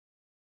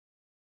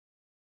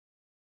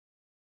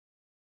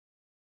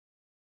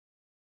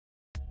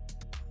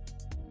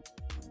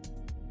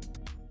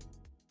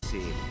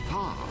galaxy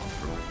far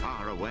from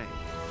far away.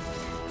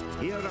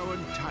 Hero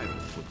and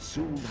tyrant would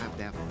soon have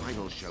their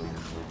final showdown.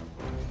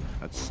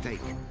 At stake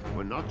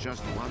were not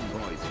just one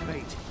boy's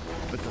fate,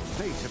 but the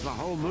fate of the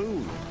whole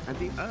moon, and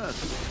the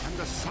Earth, and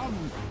the sun,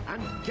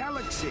 and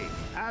galaxy,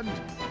 and...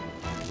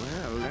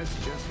 well, let's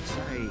just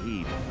say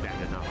he'd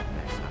better not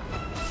mess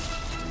up.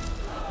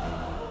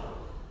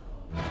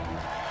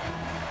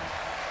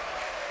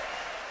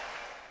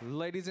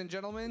 Ladies and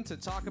gentlemen, to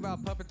talk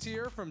about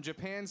Puppeteer from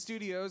Japan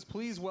Studios,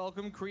 please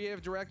welcome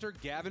creative director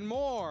Gavin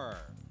Moore.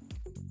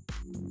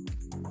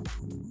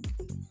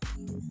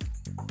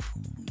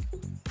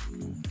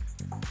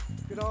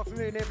 Good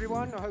afternoon,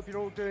 everyone. I hope you're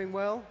all doing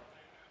well.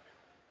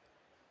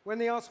 When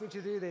they asked me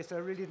to do this, I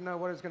really didn't know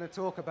what I was going to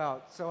talk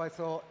about, so I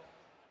thought,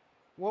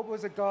 what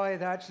was a guy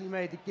that actually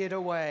made The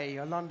Getaway,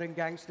 a London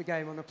gangster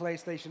game on the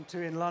PlayStation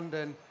 2 in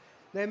London,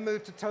 then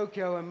moved to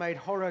Tokyo and made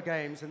horror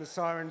games in the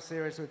Siren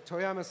series with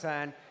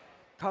Toyama-san,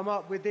 come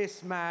up with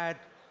this mad,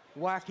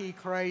 wacky,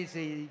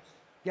 crazy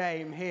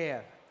game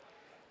here?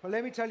 Well,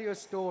 let me tell you a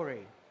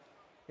story.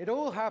 It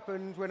all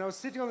happened when I was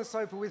sitting on the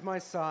sofa with my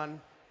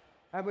son,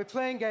 and we're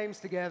playing games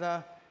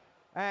together,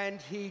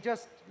 and he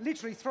just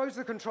literally throws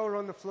the controller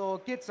on the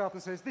floor, gets up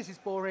and says, "This is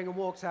boring," and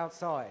walks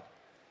outside.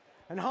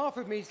 And half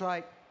of me's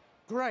like,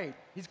 great,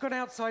 he's gone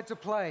outside to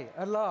play,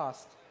 at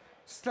last.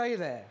 Stay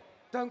there,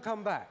 don't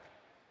come back.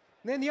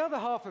 And then the other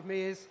half of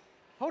me is,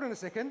 hold on a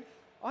second,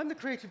 I'm the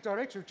creative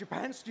director of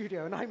Japan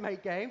Studio, and I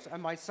make games,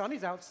 and my son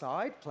is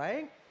outside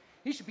playing.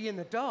 He should be in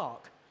the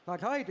dark,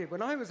 like I did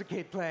when I was a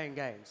kid playing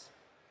games.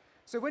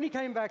 So when he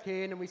came back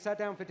in and we sat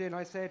down for dinner,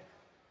 I said,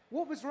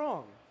 "What was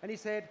wrong?" And he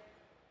said,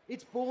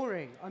 "It's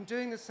boring. I'm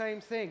doing the same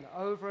thing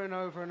over and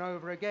over and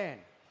over again.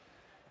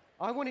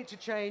 I want it to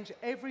change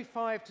every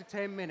 5 to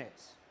 10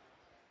 minutes.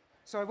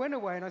 So I went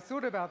away and I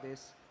thought about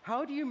this.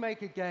 How do you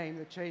make a game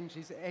that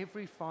changes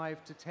every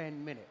 5 to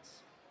 10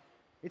 minutes?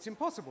 It's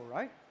impossible,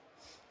 right?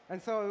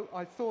 And so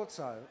I thought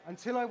so,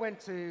 until I went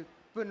to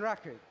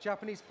Bunraku,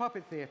 Japanese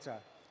puppet theater.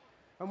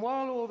 And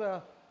while all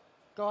the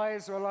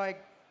guys were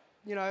like,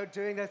 you know,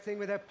 doing their thing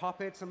with their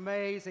puppets,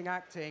 amazing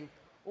acting,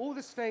 all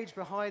the stage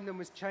behind them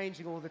was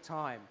changing all the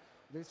time.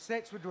 The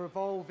sets would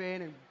revolve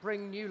in and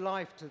bring new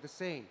life to the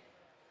scene.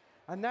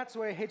 And that's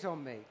where it hit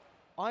on me.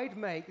 I'd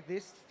make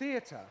this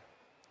theater.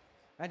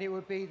 And it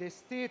would be this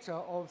theater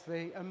of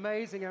the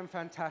amazing and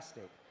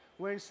fantastic,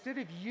 where instead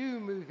of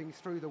you moving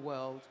through the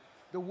world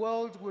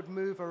would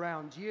move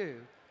around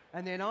you,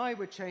 and then I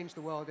would change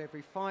the world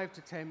every 5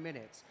 to 10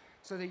 minutes,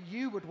 so that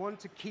you would want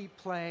to keep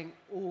playing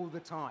all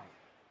the time.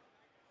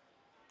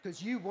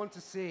 Because you want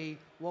to see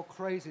what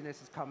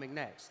craziness is coming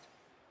next.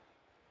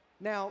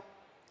 Now,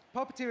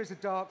 Puppeteer is a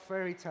dark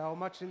fairy tale,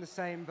 much in the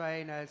same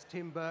vein as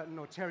Tim Burton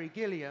or Terry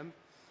Gilliam,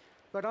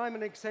 but I'm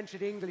an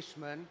eccentric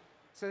Englishman,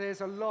 so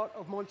there's a lot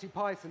of Monty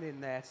Python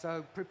in there,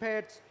 so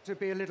prepared to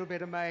be a little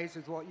bit amazed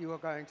with what you are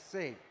going to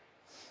see.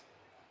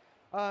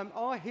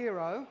 Our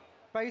hero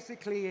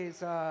basically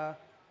is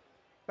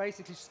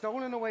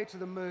stolen away to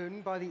the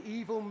moon by the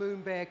evil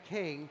Moon Bear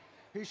King,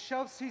 who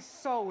shoves his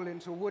soul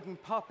into a wooden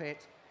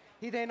puppet.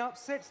 He then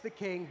upsets the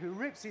king, who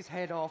rips his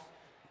head off,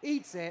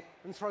 eats it,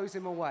 and throws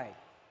him away.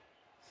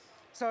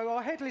 So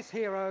our headless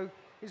hero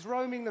is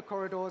roaming the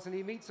corridors, and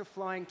he meets a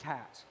flying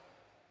cat.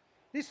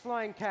 This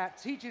flying cat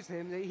teaches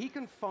him that he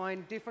can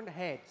find different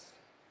heads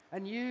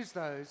and use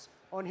those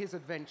on his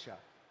adventure.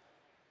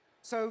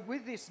 So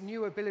with this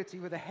new ability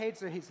where the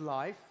heads are his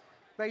life,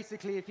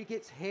 basically if he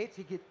gets hit,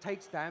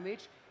 takes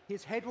damage,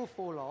 his head will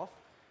fall off,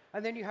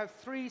 and then you have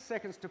 3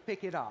 seconds to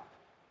pick it up.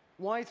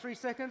 Why 3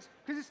 seconds?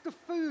 Because it's the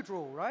food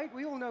rule, right?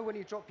 We all know when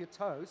you drop your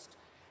toast,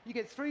 you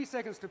get 3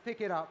 seconds to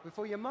pick it up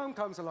before your mum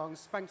comes along,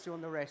 spanks you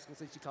on the wrist and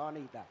says you can't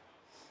eat that.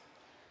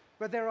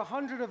 But there are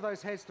 100 of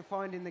those heads to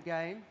find in the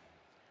game,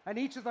 and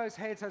each of those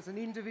heads has an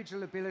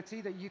individual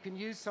ability that you can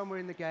use somewhere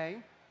in the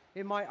game.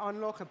 It might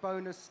unlock a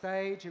bonus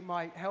stage, it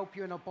might help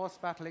you in a boss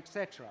battle,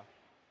 etc.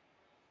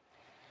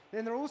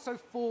 Then there are also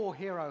 4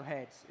 hero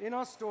heads. In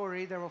our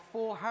story, there are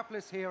 4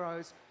 hapless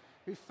heroes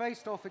who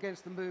faced off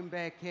against the Moon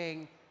Bear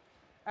King,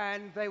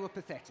 and they were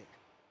pathetic.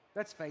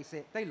 Let's face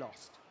it, they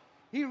lost.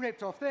 He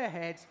ripped off their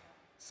heads,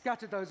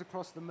 scattered those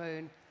across the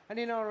moon, and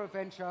in our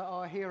adventure,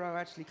 our hero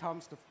actually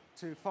comes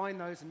to find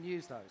those and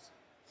use those.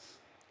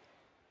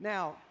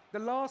 Now, the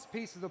last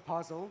piece of the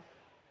puzzle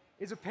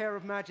is a pair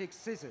of magic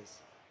scissors.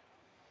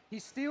 He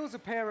steals a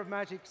pair of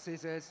magic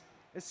scissors,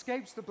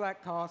 escapes the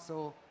Black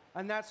Castle,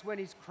 and that's when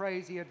his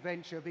crazy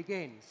adventure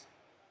begins.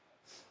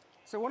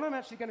 So what I'm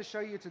actually going to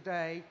show you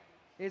today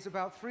is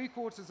about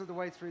 3/4 of the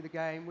way through the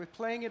game. We're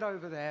playing it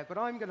over there, but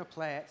I'm going to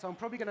play it, so I'm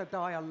probably going to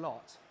die a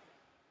lot.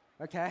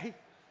 Okay?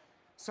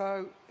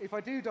 So if I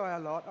do die a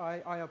lot,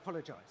 I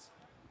apologize.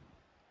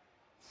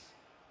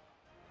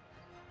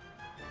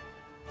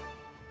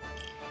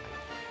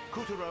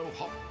 Gutierrez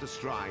hopped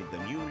astride the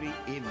newly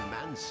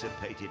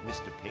emancipated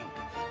Mr. Pink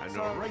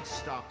and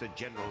raced after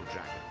General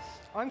Dragon.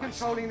 I'm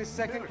controlling the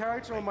second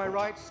character on my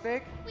right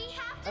stick,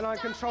 and I'm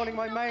controlling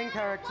my main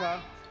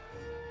character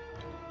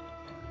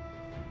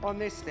on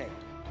this stick.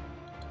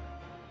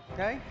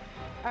 okay?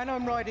 And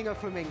I'm riding a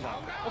flamingo.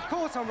 Of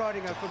course I'm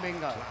riding a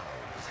flamingo.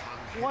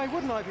 Why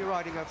wouldn't I be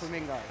riding a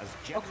flamingo?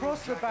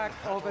 Across the back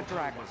of a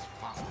dragon. As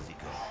fast as he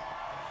could.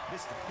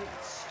 Mr. Pig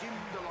skimmed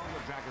along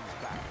the dragon's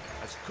back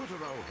as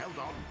Gutierrez held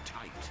on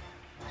tight.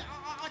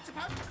 I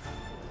suppose.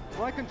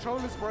 My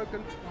controller's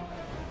broken.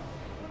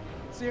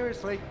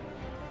 Seriously.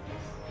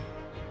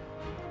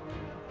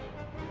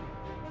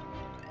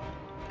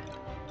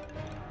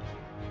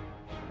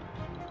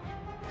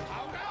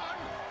 Hold on.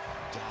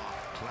 Dark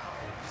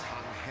clouds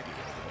hung heavy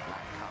over the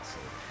Black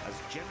Castle as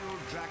General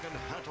Dragon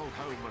hurtled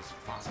home as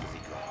fast as he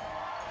could.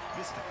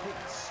 Mr. Pig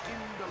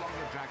skimmed along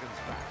the dragon's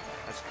back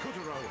as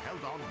Gutierrez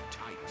held on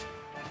tight.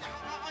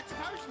 I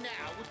suppose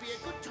now would be a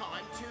good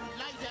time to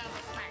lay down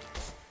the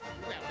facts.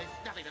 Well, there's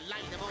nothing to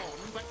lay them on,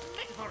 but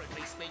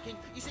metaphorically speaking,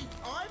 you see,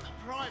 I'm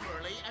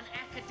primarily an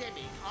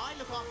academic. I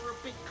look after a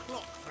big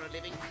clock for a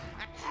living.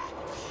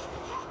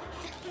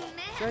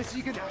 So as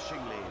you can...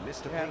 Dashingly,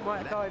 Mr. Yeah, Pig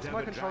my leapt controller's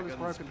over Dragon's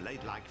broken.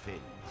 blade-like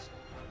fins.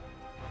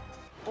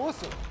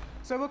 Awesome.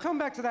 So we'll come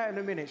back to that in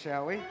a minute,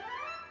 shall we?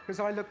 Because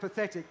I look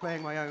pathetic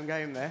playing my own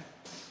game there.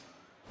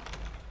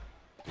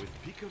 With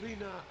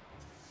Picarina.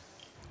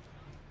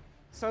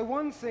 So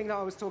one thing that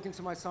I was talking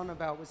to my son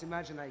about was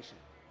imagination.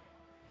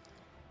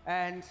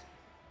 And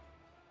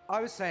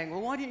I was saying,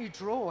 well, why don't you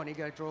draw? And he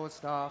draws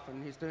stuff,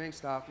 and he's doing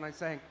stuff. And I'm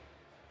saying,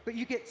 but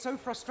you get so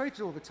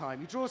frustrated all the time.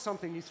 You draw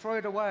something, you throw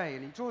it away,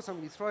 and you draw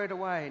something, you throw it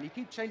away, and you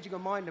keep changing your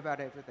mind about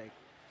everything.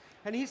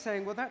 And he's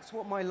saying, well, that's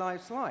what my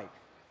life's like.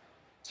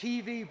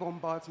 TV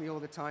bombards me all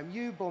the time.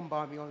 You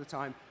bombard me all the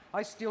time.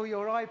 I steal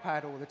your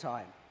iPad all the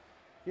time.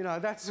 You know,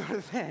 that sort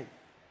of thing.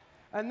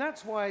 And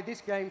that's why this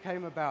game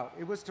came about.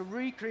 It was to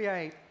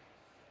recreate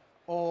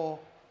or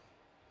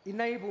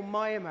enable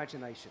my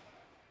imagination.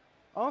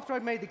 After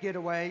I'd made The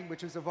Getaway,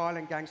 which was a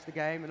violent gangster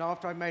game, and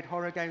after I made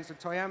horror games with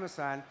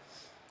Toyama-san,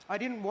 I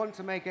didn't want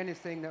to make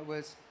anything that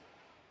was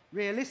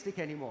realistic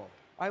anymore.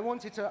 I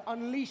wanted to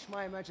unleash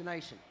my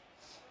imagination.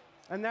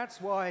 And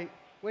that's why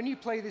when you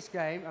play this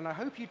game, and I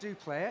hope you do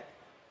play it,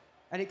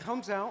 and it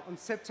comes out on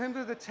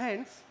September the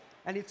 10th,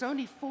 and it's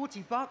only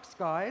 $40,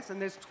 guys,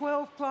 and there's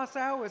 12 plus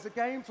hours of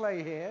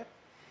gameplay here,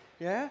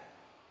 yeah?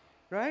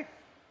 Right?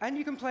 And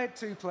you can play it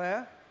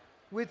 2-player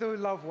with your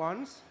loved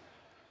ones.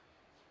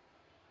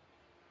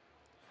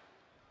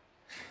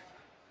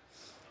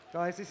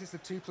 Guys, this is the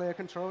 2-player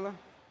controller.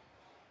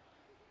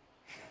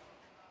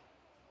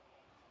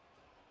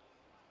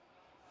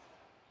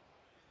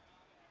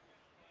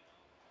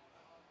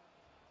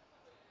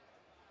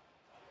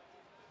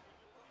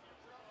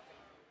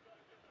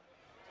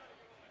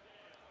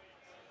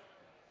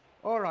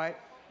 All right,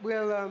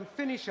 we'll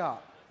finish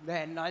up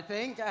then, I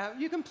think.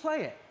 You can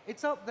play it.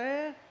 It's up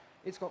there.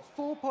 It's got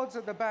 4 pods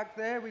at the back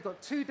there. We've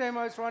got 2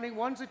 demos running.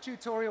 One's a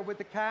tutorial with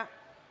the cat.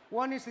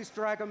 One is this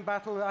dragon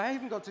battle that I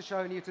haven't got to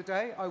show you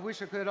today. I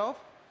wish I could have,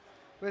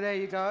 but there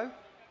you go.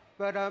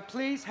 But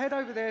please head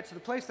over there to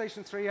the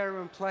PlayStation 3 area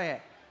and play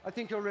it. I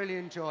think you'll really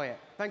enjoy it.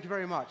 Thank you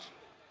very much.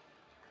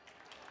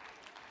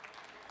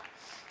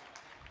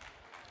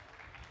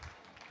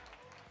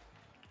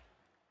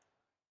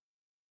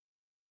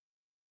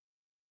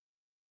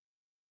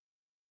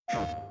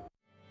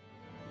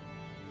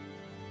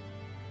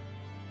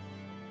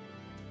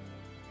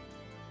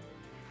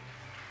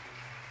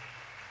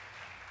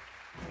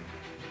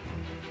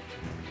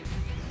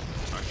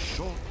 A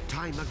short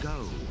time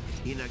ago,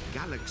 in a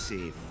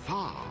galaxy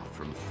far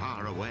from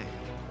far away.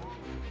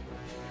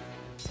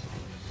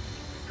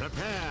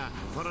 Prepare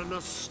for an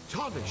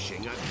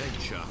astonishing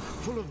adventure,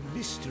 full of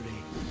mystery,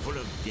 full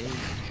of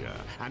danger,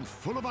 and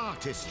full of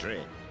artistry.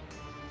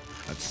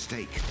 At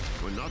stake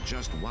were not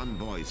just one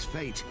boy's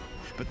fate,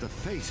 but the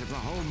fate of the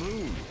whole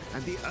moon,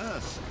 and the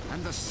Earth,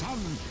 and the sun,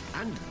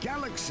 and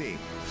galaxy.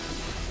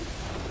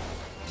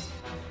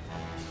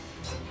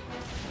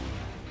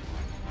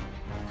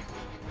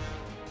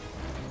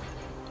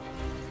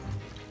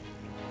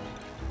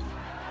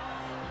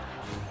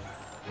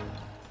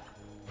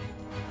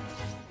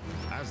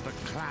 As the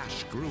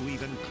clash grew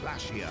even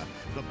clashier,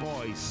 the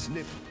boy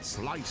snipped,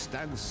 sliced,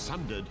 and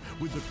sundered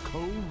with the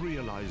cold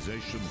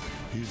realization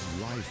his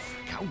life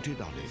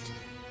counted on it.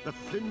 The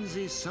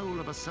flimsy soul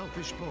of a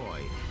selfish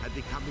boy had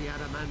become the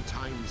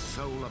adamantine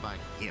soul of a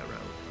hero.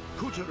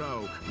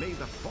 Gutierrez, may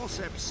the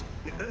forceps,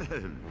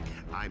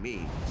 I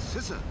mean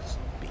scissors,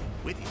 be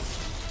with you.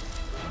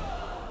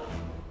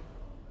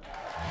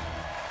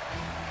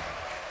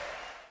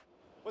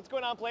 What's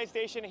going on,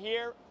 PlayStation?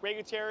 Here, Ray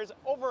Gutierrez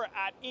over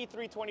at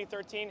E3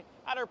 2013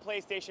 at our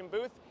PlayStation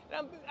booth.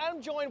 And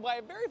I'm joined by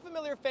a very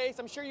familiar face.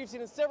 I'm sure you've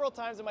seen him several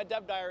times in my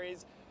dev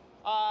diaries.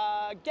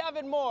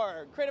 Gavin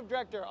Moore, creative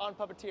director on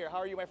Puppeteer. How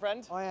are you, my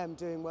friend? I am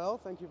doing well,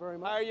 thank you very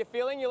much. How are you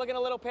feeling? You're looking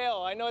a little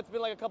pale. I know it's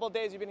been like a couple of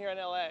days you've been here in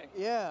LA.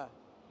 Yeah,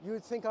 you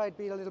would think I'd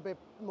be a little bit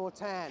more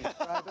tan,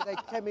 right? But they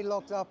kept me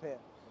locked up here.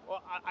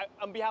 Well,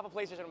 on behalf of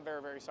PlayStation, I'm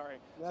very, very sorry.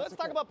 So That's let's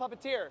talk okay. about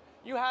Puppeteer.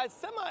 You had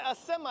a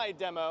semi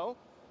demo,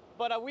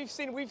 but we've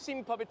seen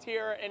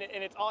Puppeteer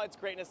in its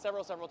greatness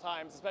several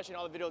times, especially in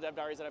all the video dev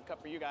diaries that I've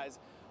cut for you guys.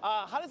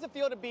 How does it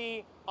feel to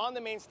be on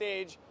the main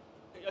stage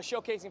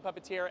showcasing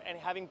Puppeteer and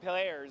having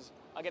players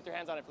get their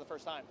hands on it for the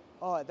first time?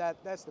 Oh,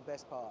 that's the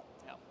best part.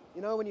 Yeah.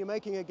 You know, when you're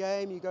making a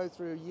game, you go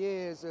through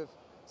years of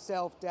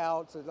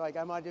self-doubt, of like,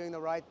 am I doing the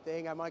right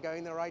thing? Am I going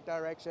in the right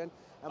direction?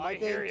 Am I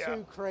being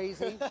too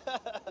crazy?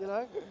 You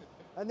know?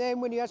 And then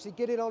when you actually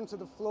get it onto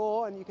the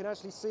floor and you can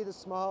actually see the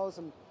smiles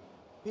and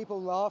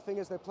people laughing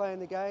as they're playing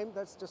the game,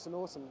 that's just an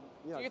awesome,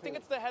 you know, Do you think feeling.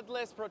 it's the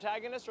headless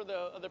protagonist or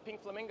the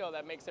pink flamingo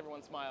that makes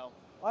everyone smile?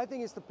 I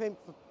think it's the pink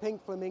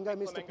flamingo,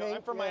 Mr. Flamingo. Pink.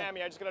 I'm from yeah.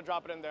 Miami. I'm just going to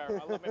drop it in there.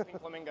 I love my pink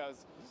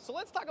flamingos. So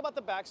let's talk about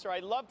the backstory.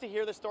 I'd love to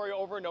hear the story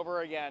over and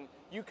over again.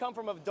 You come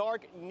from a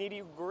dark,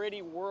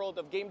 nitty-gritty world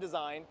of game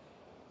design.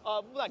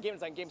 Not game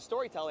design, game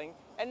storytelling.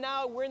 And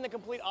now we're in the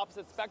complete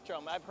opposite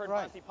spectrum. I've heard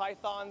Right. Monty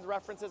Python's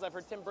references. I've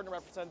heard Tim Burton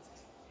references.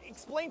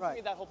 Explain to Right.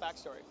 me that whole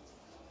backstory.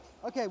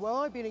 Okay, well,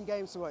 I've been in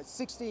games for what,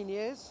 16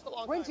 years? It's a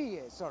long 20 time.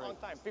 years, sorry. Long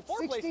time. Before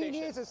 16 PlayStation.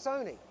 years at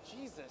Sony.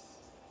 Jesus.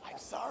 I'm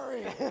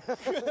sorry.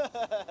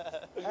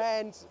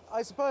 And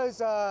I suppose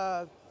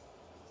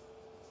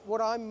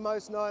what I'm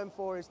most known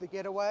for is the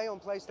Getaway on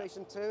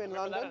PlayStation 2 in Remember that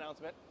London.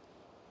 announcement?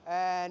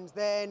 And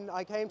then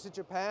I came to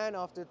Japan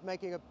after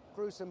making a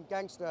gruesome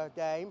gangster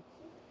game,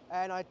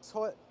 and I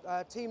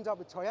teamed up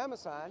with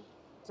Toyama-san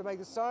to make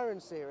the Siren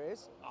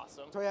series.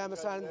 Awesome.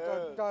 Toyama-san,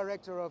 Yeah.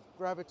 director of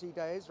Gravity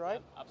Days,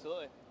 right? Yeah,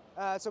 absolutely.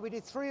 So we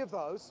did 3 of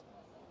those,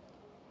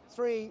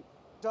 3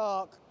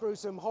 dark,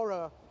 gruesome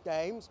horror games, I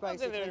don't think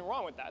basically. there's anything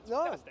wrong with that. It's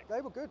No, fantastic.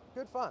 they were good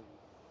fun.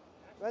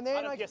 And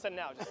then On PSN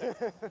now, just saying.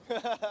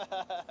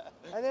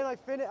 and then I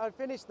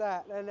finished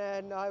that, and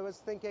then I was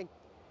thinking,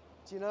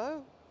 do you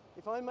know,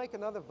 if I make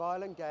another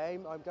violent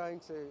game, I'm going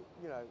to,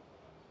 you know,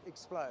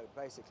 explode,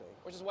 basically.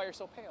 Which is why you're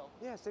so pale.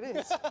 Yes, it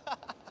is.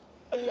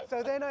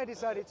 So then I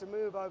decided to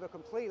move over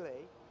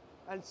completely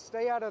and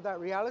stay out of that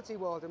reality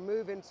world and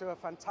move into a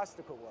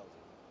fantastical world.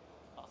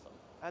 Awesome.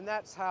 And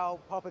that's how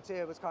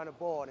Puppeteer was kind of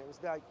born. It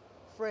was like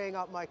freeing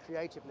up my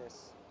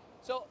creativeness.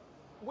 So,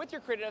 with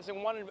your creativeness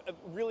and wanting to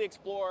really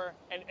explore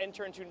and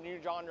enter into new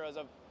genres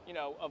of, you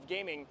know, of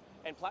gaming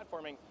and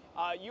platforming,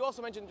 you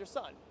also mentioned your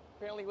son.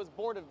 Apparently, he was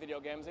bored of video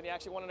games and he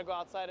actually wanted to go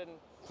outside and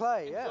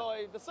Play,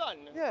 enjoy the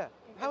sun. Yeah.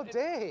 How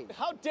dare he?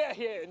 How dare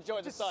he enjoy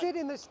Just the sun? sit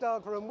in this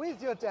dark room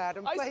with your dad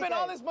and I play spent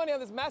all games. this money on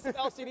this massive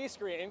LCD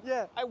screen.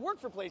 Yeah. I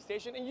work for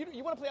PlayStation, and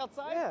you want to play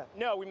outside? Yeah.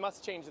 No, we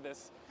must change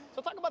this.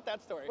 So talk about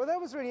that story. Well, that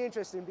was really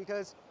interesting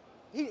because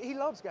he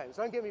loves games,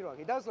 don't get me wrong,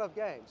 he does love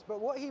games. But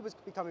what he was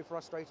becoming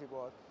frustrated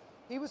was,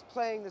 he was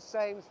playing the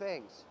same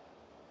things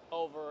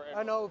over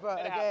and over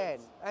It again.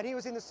 happens. And he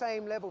was in the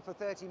same level for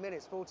 30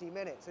 minutes, 40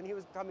 minutes, and he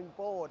was becoming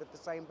bored of the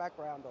same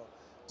background or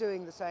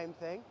doing the same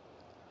thing.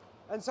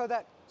 And so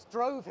that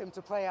drove him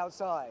to play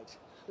outside,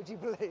 would you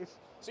believe?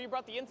 So you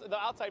brought the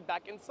outside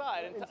back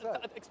inside. And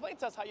Inside. Explain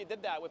to us how you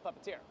did that with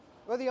Puppeteer.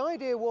 Well, the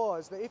idea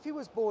was that if he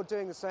was bored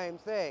doing the same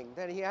thing,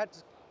 then he had to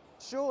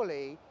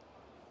surely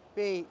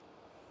be,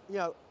 you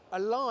know,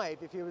 alive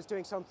if he was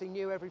doing something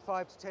new every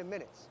 5 to 10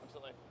 minutes.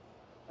 Absolutely.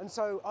 And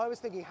so I was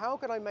thinking, how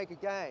could I make a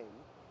game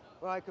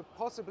where I could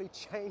possibly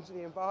change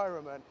the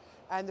environment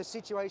and the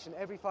situation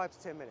every 5 to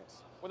 10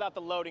 minutes? Without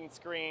the loading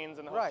screens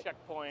and the whole Right.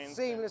 checkpoints.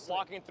 Seamlessly. And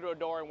walking through a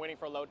door and waiting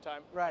for a load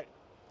time. Right.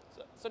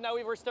 So now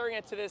we were staring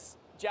into this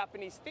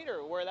Japanese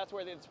theater where that's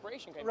where the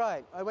inspiration came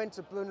Right. I went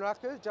to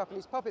Bunraku,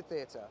 Japanese puppet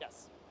theater. from.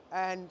 Yes.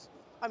 And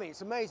I mean,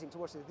 it's amazing to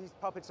watch this. These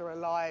puppets are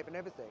alive and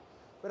everything.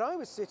 But I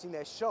was sitting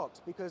there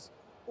shocked because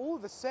all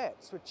the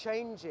sets were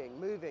changing,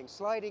 moving,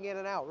 sliding in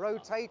and out,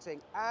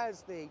 rotating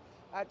as the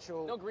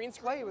actual No green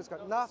play screen? was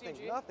going. No Nothing,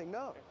 CG? nothing,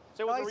 no.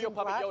 So it was a Guys real in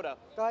puppet black, Yoda.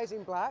 Guys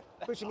in black,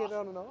 pushing it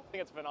on and off. I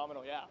think it's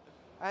phenomenal, yeah.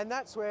 And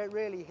that's where it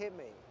really hit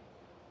me.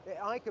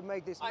 That I could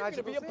make this I'm going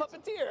to magical be a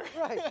theater. puppeteer.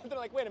 Right. They're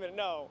like, wait a minute,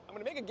 no. I'm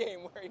going to make a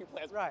game where you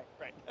play as Right.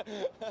 Right.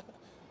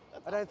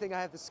 I don't think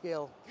I have the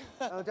skill.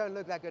 I don't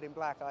look that good in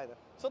black either.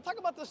 So talk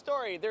about the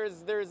story.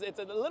 It's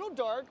a little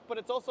dark, but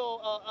it's also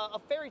a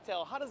fairy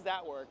tale. How does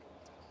that work?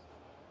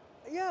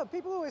 Yeah,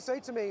 people always say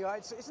to me,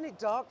 isn't it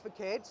dark for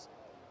kids?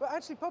 But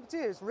actually,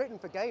 Puppeteer is written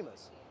for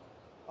gamers.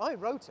 I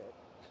wrote it,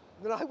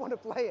 and I want to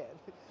play it.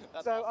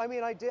 So, I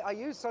mean, I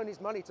used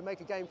Sony's money to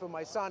make a game for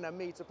my son and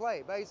me to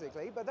play,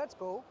 basically, but that's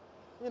cool,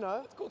 you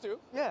know. That's cool too.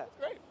 Yeah. That's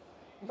great.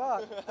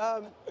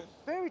 But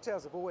fairy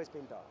tales have always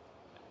been dark.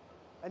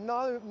 And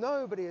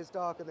nobody is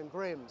darker than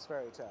Grimm's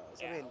fairy tales.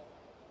 Yeah. I mean,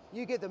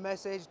 you get the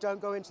message,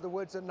 don't go into the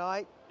woods at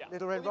night, Yeah.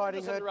 Little Well, Red the Riding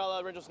original Hood.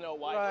 Cinderella, original Snow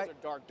White, Right, those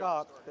are dark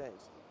dark stories.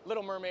 things.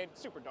 Little Mermaid,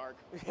 super dark.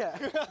 Yeah.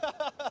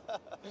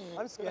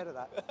 I'm scared of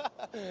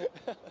that.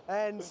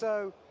 And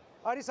so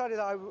I decided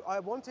that I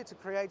wanted to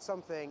create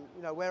something,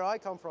 you know, where I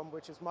come from,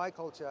 which is my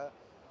culture,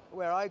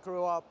 where I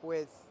grew up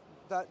with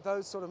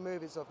those sort of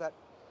movies of that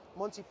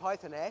Monty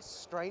Python-esque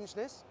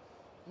strangeness,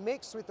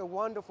 mixed with the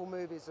wonderful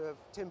movies of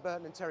Tim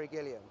Burton and Terry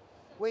Gilliam.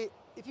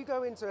 If you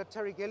go into a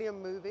Terry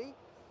Gilliam movie,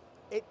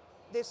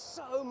 there's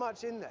so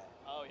much in there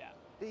Oh, yeah.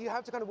 that you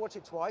have to kind of watch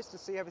it twice to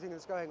see everything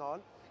that's going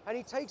on. And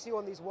he takes you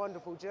on these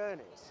wonderful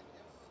journeys.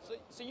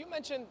 So you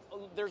mentioned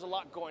there's a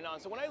lot going on.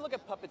 So when I look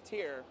at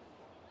Puppeteer,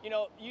 you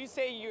know, you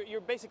say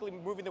you're basically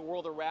moving the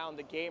world around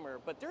the gamer,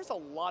 but there's a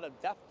lot of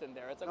depth in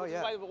there. It's like, which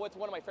is why it's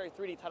one of my favorite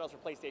 3D titles for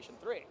PlayStation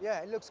 3. Yeah,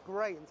 it looks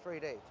great in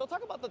 3D. So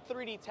talk about the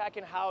 3D tech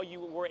and how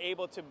you were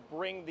able to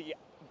bring the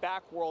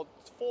back world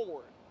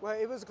forward. Well,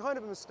 it was kind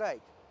of a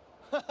mistake,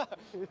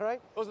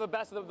 right? Those are the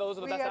best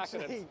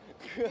accidents.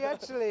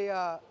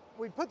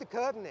 We put the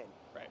curtain in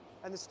Right.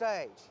 and the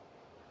stage,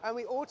 and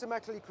we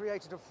automatically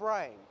created a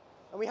frame.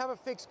 And we have a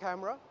fixed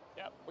camera.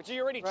 Yeah, which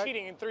you're already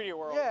cheating in 3D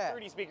world. Yeah.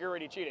 3D speak, you're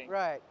already cheating.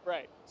 Right.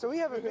 Right. So we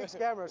have a fixed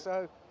camera,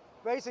 so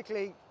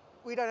basically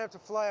we don't have to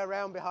fly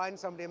around behind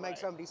somebody and make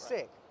somebody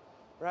sick,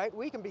 right?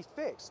 We can be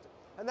fixed.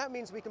 And that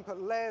means we can put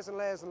layers and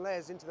layers and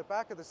layers into the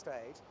back of the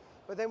stage,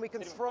 but then we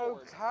can throw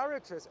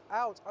characters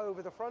out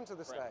over the front of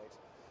the stage.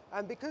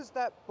 And because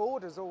that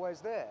border's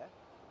always there,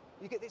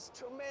 you get this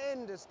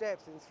tremendous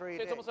depth in 3D.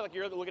 So it's almost like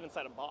you're looking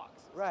inside a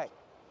box. Right.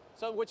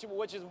 So which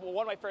is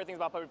one of my favorite things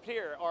about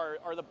Puppeteer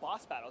are the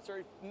boss battles.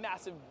 They're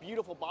massive,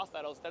 beautiful boss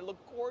battles that look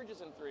gorgeous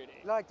in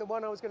 3D. Like the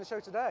one I was going to show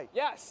today.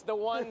 Yes, the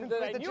one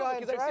that I knew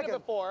because I've seen it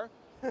before.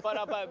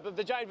 But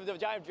the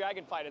giant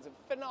dragon fight is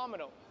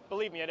phenomenal.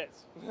 Believe me, it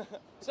is.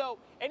 So,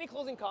 any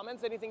closing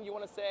comments? Anything you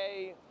want to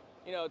say,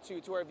 you know,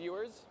 to our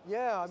viewers?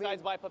 Yeah, I mean,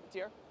 besides buy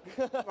Puppeteer.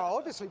 Well,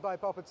 obviously buy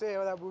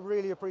Puppeteer. That would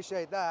really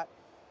appreciate that.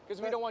 Because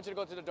we don't want you to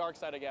go to the dark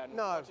side again.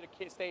 No. We want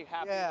you to stay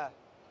happy. Yeah.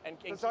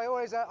 Because I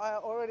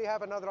already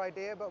have another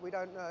idea, but we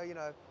don't know, you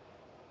know,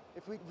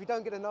 if we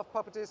don't get enough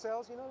Puppeteer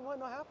sales, you know, it might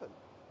not happen.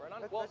 Right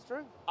on. That's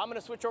true. I'm going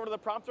to switch over to the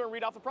prompter and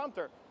read off the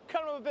prompter.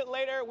 Coming up a bit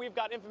later, we've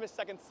got Infamous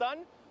Second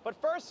Son. But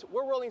first,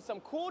 we're rolling some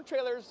cool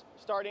trailers,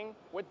 starting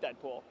with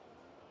Deadpool.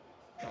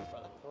 Thanks,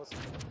 brother. Awesome.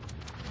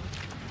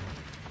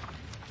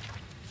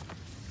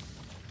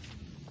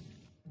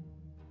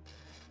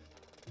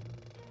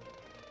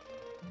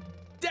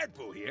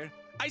 Deadpool here.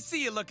 I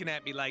see you looking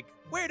at me like,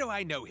 where do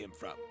I know him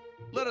from?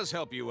 Let us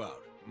help you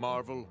out.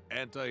 Marvel,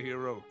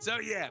 anti-hero. So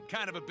yeah, I'm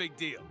kind of a big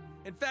deal.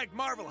 In fact,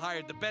 Marvel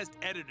hired the best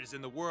editors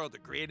in the world to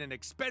create an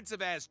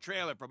expensive-ass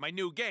trailer for my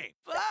new game.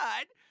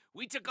 But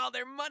we took all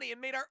their money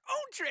and made our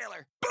own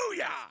trailer.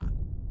 Booyah!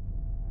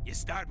 You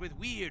start with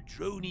weird,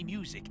 droney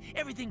music,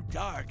 everything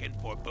dark and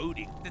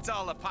foreboding. It's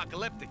all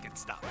apocalyptic and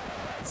stuff.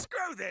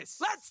 Screw this!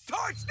 Let's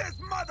torch this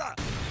mother!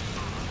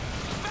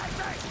 Bang,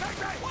 bang, bang,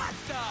 bang! What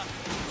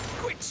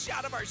the? Quick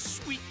shot of our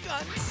sweet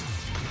guns.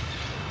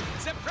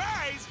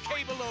 Surprise,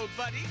 Cable, old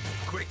buddy.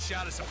 Quick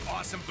shot of some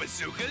awesome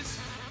bazookas.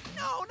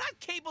 No, not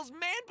Cable's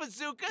man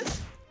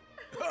bazookas.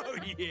 Oh,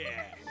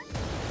 yeah.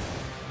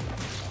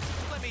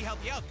 Let me help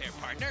you out there,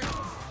 partner.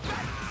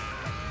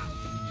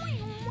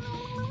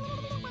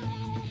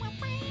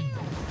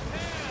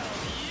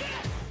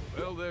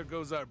 Well, there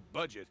goes our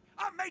budget.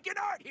 I'm making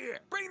art here!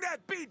 Bring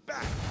that beat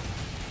back!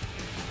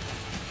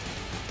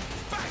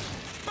 Bang!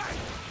 Bang!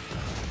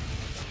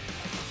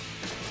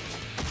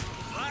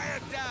 Fly or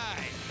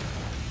die!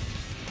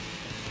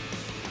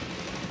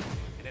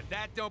 And if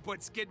that don't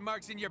put skid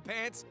marks in your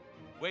pants,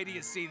 wait till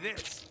you see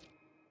this.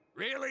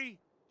 Really?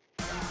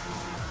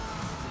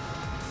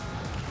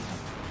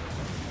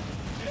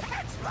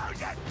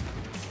 Explosion!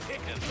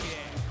 Hell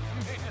yeah!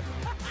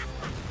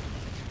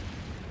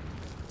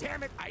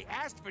 Damn it, I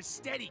asked for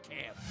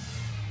Steadicam.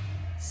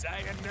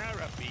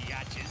 Sayonara,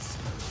 biatches.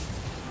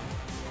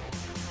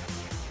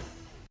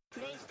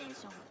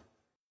 PlayStation.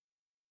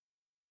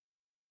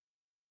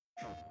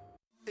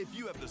 If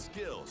you have the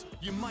skills,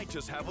 you might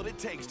just have what it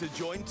takes to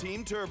join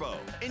Team Turbo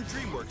in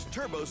DreamWorks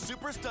Turbo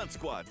Super Stunt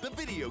Squad, the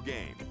video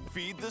game.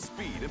 Feed the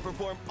speed and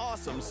perform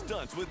awesome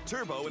stunts with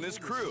Turbo and his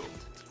crew.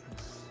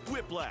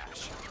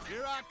 Whiplash.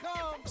 Here I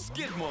come.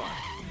 Skidmore.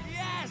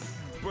 Yes!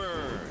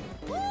 Burn.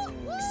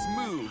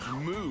 Smooth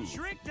move.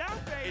 Shrink down,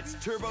 baby! It's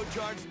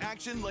turbocharged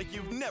action like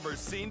you've never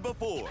seen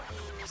before.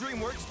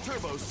 DreamWorks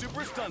Turbo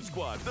Super Stunt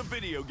Squad, the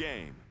video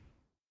game.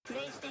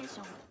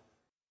 PlayStation.